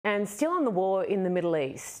And still on the war in the Middle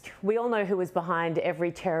East, we all know who was behind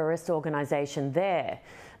every terrorist organisation there.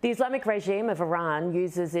 The Islamic regime of Iran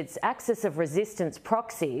uses its axis of resistance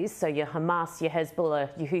proxies, so your Hamas, your Hezbollah,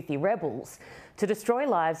 your Houthi rebels, to destroy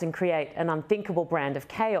lives and create an unthinkable brand of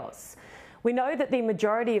chaos. We know that the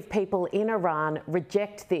majority of people in Iran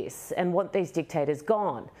reject this and want these dictators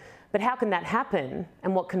gone. But how can that happen,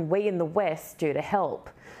 and what can we in the West do to help?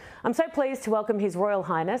 I'm so pleased to welcome His Royal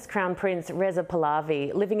Highness, Crown Prince Reza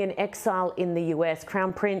Pahlavi, living in exile in the US.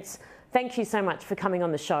 Crown Prince, thank you so much for coming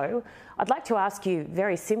on the show. I'd like to ask you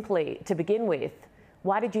very simply, to begin with,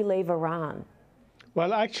 why did you leave Iran?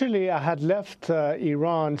 Well, actually, I had left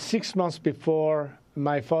Iran 6 months before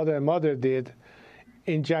my father and mother did,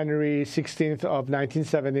 in January 16th of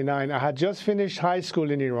 1979. I had just finished high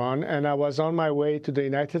school in Iran, and I was on my way to the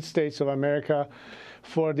United States of America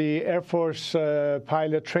for the Air Force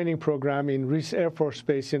pilot training program in Reese Air Force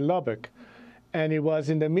Base in Lubbock. And it was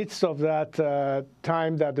in the midst of that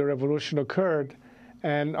time that the revolution occurred.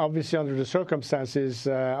 And obviously, under the circumstances,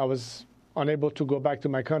 I was unable to go back to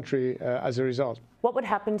my country as a result. What would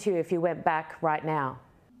happen to you if you went back right now?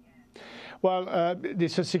 Well,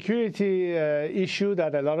 it's a security issue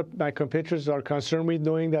that a lot of my compatriots are concerned with,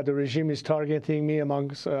 knowing that the regime is targeting me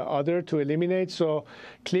amongst others to eliminate. So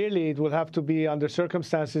clearly it will have to be under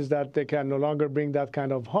circumstances that they can no longer bring that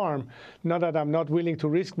kind of harm. Not that I'm not willing to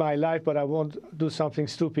risk my life, but I won't do something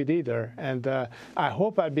stupid either. And I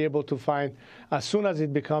hope I'll be able to find, as soon as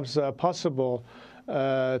it becomes possible,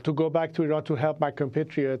 to go back to Iran to help my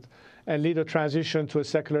compatriot and lead a transition to a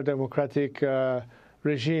secular democratic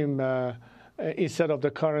regime instead of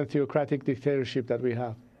the current theocratic dictatorship that we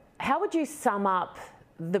have. How would you sum up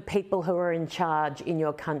the people who are in charge in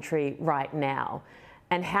your country right now?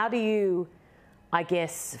 And how do you, I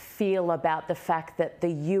guess, feel about the fact that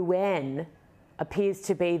the UN appears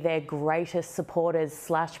to be their greatest supporters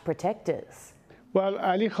 / protectors? Well,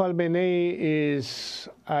 Ali Khamenei is,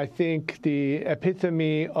 I think, the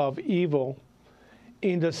epitome of evil,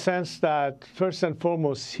 in the sense that, first and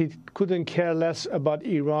foremost, he couldn't care less about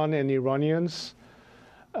Iran and Iranians.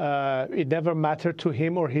 It never mattered to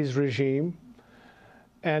him or his regime.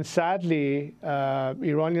 And sadly,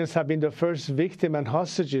 Iranians have been the first victim and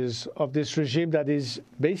hostages of this regime that is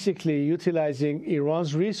basically utilizing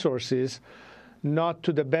Iran's resources, not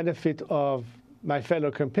to the benefit of my fellow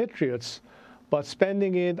compatriots, but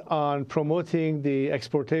spending it on promoting the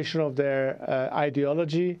exportation of their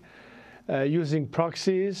ideology, using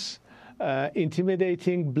proxies,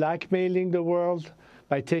 intimidating, blackmailing the world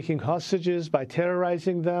by taking hostages, by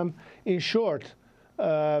terrorizing them. In short,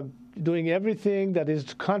 doing everything that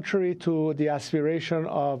is contrary to the aspiration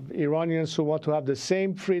of Iranians who want to have the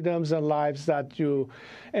same freedoms and lives that you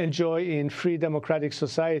enjoy in free democratic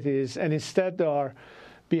societies, and instead are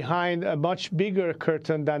behind a much bigger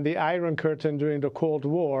curtain than the Iron Curtain during the Cold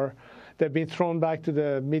War. They've been thrown back to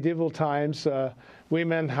the medieval times.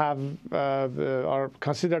 Women are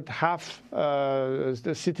considered half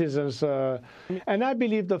the citizens. And I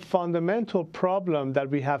believe the fundamental problem that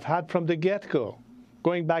we have had from the get-go,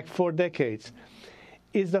 going back 4 decades,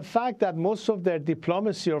 is the fact that most of their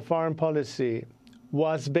diplomacy or foreign policy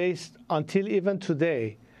was based, until even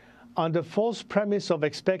today, on the false premise of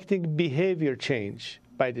expecting behavior change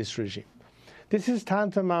by this regime. This is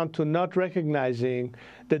tantamount to not recognizing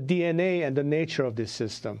the DNA and the nature of this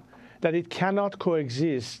system, that it cannot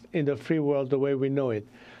coexist in the free world the way we know it.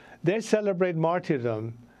 They celebrate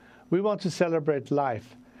martyrdom. We want to celebrate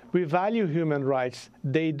life. We value human rights.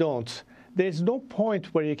 They don't. There's no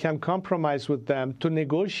point where you can compromise with them to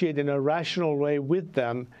negotiate in a rational way with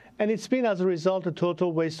them, and it's been, as a result, a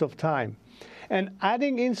total waste of time. And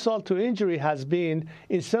adding insult to injury has been,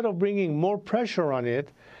 instead of bringing more pressure on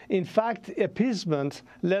it, in fact, appeasement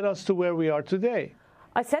led us to where we are today.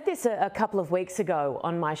 I said this a couple of weeks ago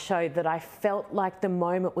on my show, that I felt like the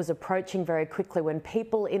moment was approaching very quickly when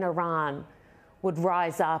people in Iran would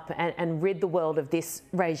rise up and rid the world of this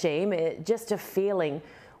regime. Just a feeling.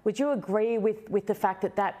 Would you agree with the fact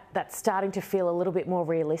that that's starting to feel a little bit more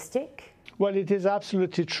realistic? Well, it is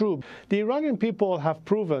absolutely true. The Iranian people have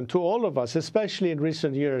proven to all of us, especially in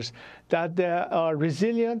recent years, that they are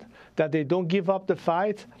resilient, that they don't give up the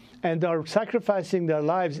fight, and are sacrificing their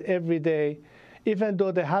lives every day, even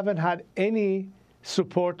though they haven't had any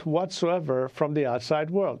support whatsoever from the outside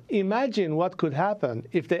world. Imagine what could happen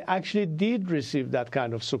if they actually did receive that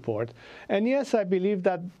kind of support. And yes, I believe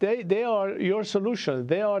that they are your solution.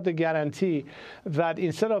 They are the guarantee that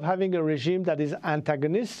instead of having a regime that is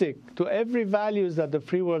antagonistic to every values that the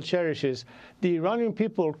free world cherishes, the Iranian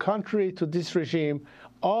people, contrary to this regime,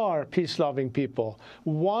 are peace-loving people,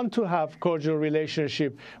 want to have cordial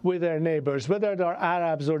relationship with their neighbors, whether they're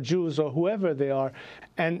Arabs or Jews or whoever they are.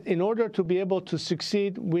 And in order to be able to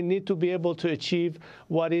succeed, we need to be able to achieve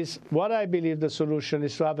what I believe the solution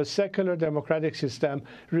is, to have a secular democratic system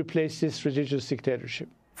replace this religious dictatorship.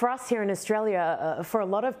 For us here in Australia, for a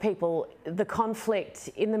lot of people, the conflict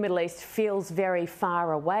in the Middle East feels very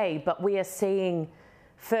far away, but we are seeing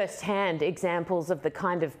first-hand examples of the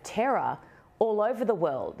kind of terror all over the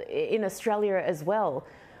world, in Australia as well.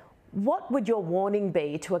 What would your warning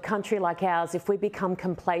be to a country like ours if we become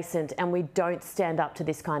complacent and we don't stand up to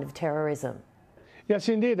this kind of terrorism? Yes,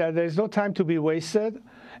 indeed. There's no time to be wasted.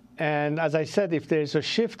 And as I said, if there's a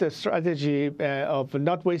shift, a strategy of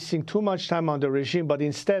not wasting too much time on the regime, but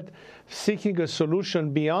instead seeking a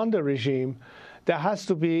solution beyond the regime, there has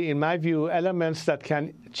to be, in my view, elements that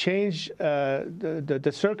can change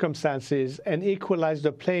the circumstances and equalize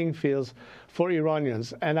the playing fields for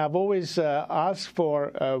Iranians. And I've always asked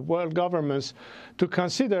for world governments to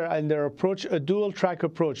consider in their approach a dual-track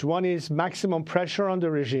approach. One is maximum pressure on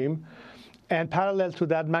the regime, and parallel to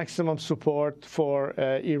that, maximum support for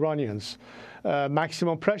Iranians.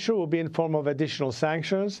 Maximum pressure will be in form of additional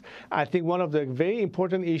sanctions. I think one of the very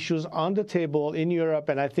important issues on the table in Europe,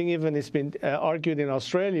 and I think even it's been argued in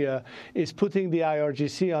Australia, is putting the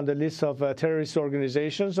IRGC on the list of terrorist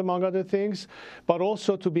organizations, among other things, but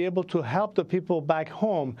also to be able to help the people back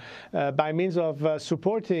home by means of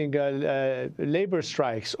supporting labor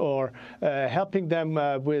strikes or helping them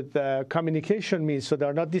with communication means so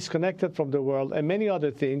they're not disconnected from the world, and many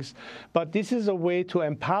other things. But this is a way to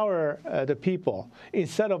empower the people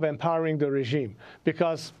instead of empowering the regime,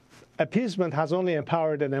 because appeasement has only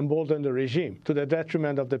empowered and emboldened the regime to the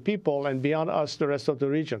detriment of the people and beyond us, the rest of the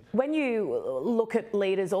region. When you look at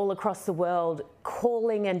leaders all across the world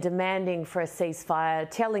calling and demanding for a ceasefire,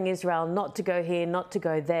 telling Israel not to go here, not to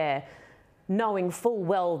go there, knowing full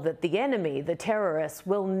well that the enemy, the terrorists,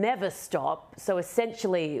 will never stop, so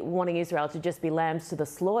essentially wanting Israel to just be lambs to the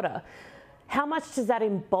slaughter, how much does that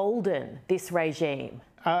embolden this regime?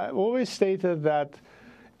 I always stated that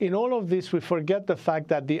in all of this, we forget the fact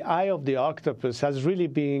that the eye of the octopus has really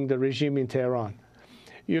been the regime in Tehran.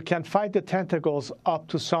 You can fight the tentacles up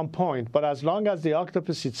to some point, but as long as the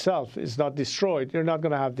octopus itself is not destroyed, you're not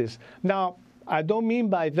going to have this. Now, I don't mean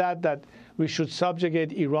by that we should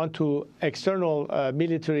subjugate Iran to external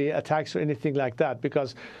military attacks or anything like that,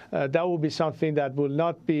 because that would be something that will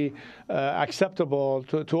not be acceptable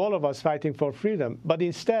to all of us fighting for freedom. But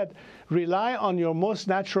instead, rely on your most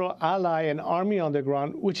natural ally and army on the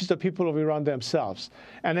ground, which is the people of Iran themselves.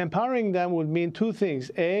 And empowering them would mean two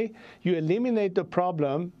things. A, you eliminate the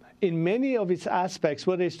problem in many of its aspects,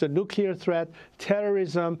 whether it's the nuclear threat,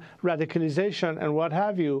 terrorism, radicalization, and what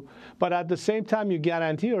have you. But at the same time, you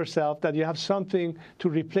guarantee yourself that you have something to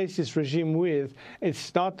replace this regime with.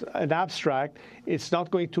 It's not an abstract. It's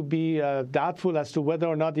not going to be doubtful as to whether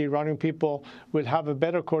or not the Iranian people will have a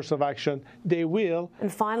better course of action. They will.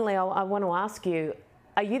 And finally, I want to ask you,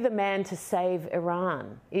 are you the man to save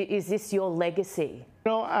Iran? Is this your legacy?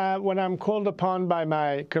 You know, when I'm called upon by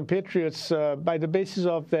my compatriots, by the basis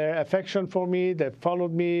of their affection for me, they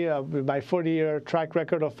followed me with my 40-year track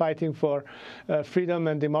record of fighting for freedom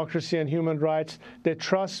and democracy and human rights. They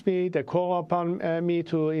trust me. They call upon me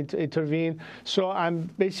to intervene. So I'm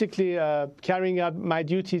basically carrying out my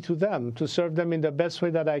duty to them, to serve them in the best way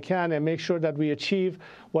that I can and make sure that we achieve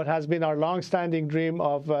what has been our long-standing dream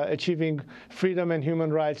of achieving freedom and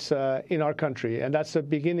human rights in our country. And that's a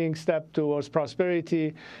beginning step towards prosperity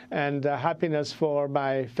and happiness for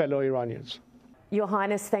my fellow Iranians. Your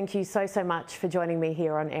Highness, thank you so much for joining me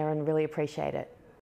here on Erin. Really appreciate it.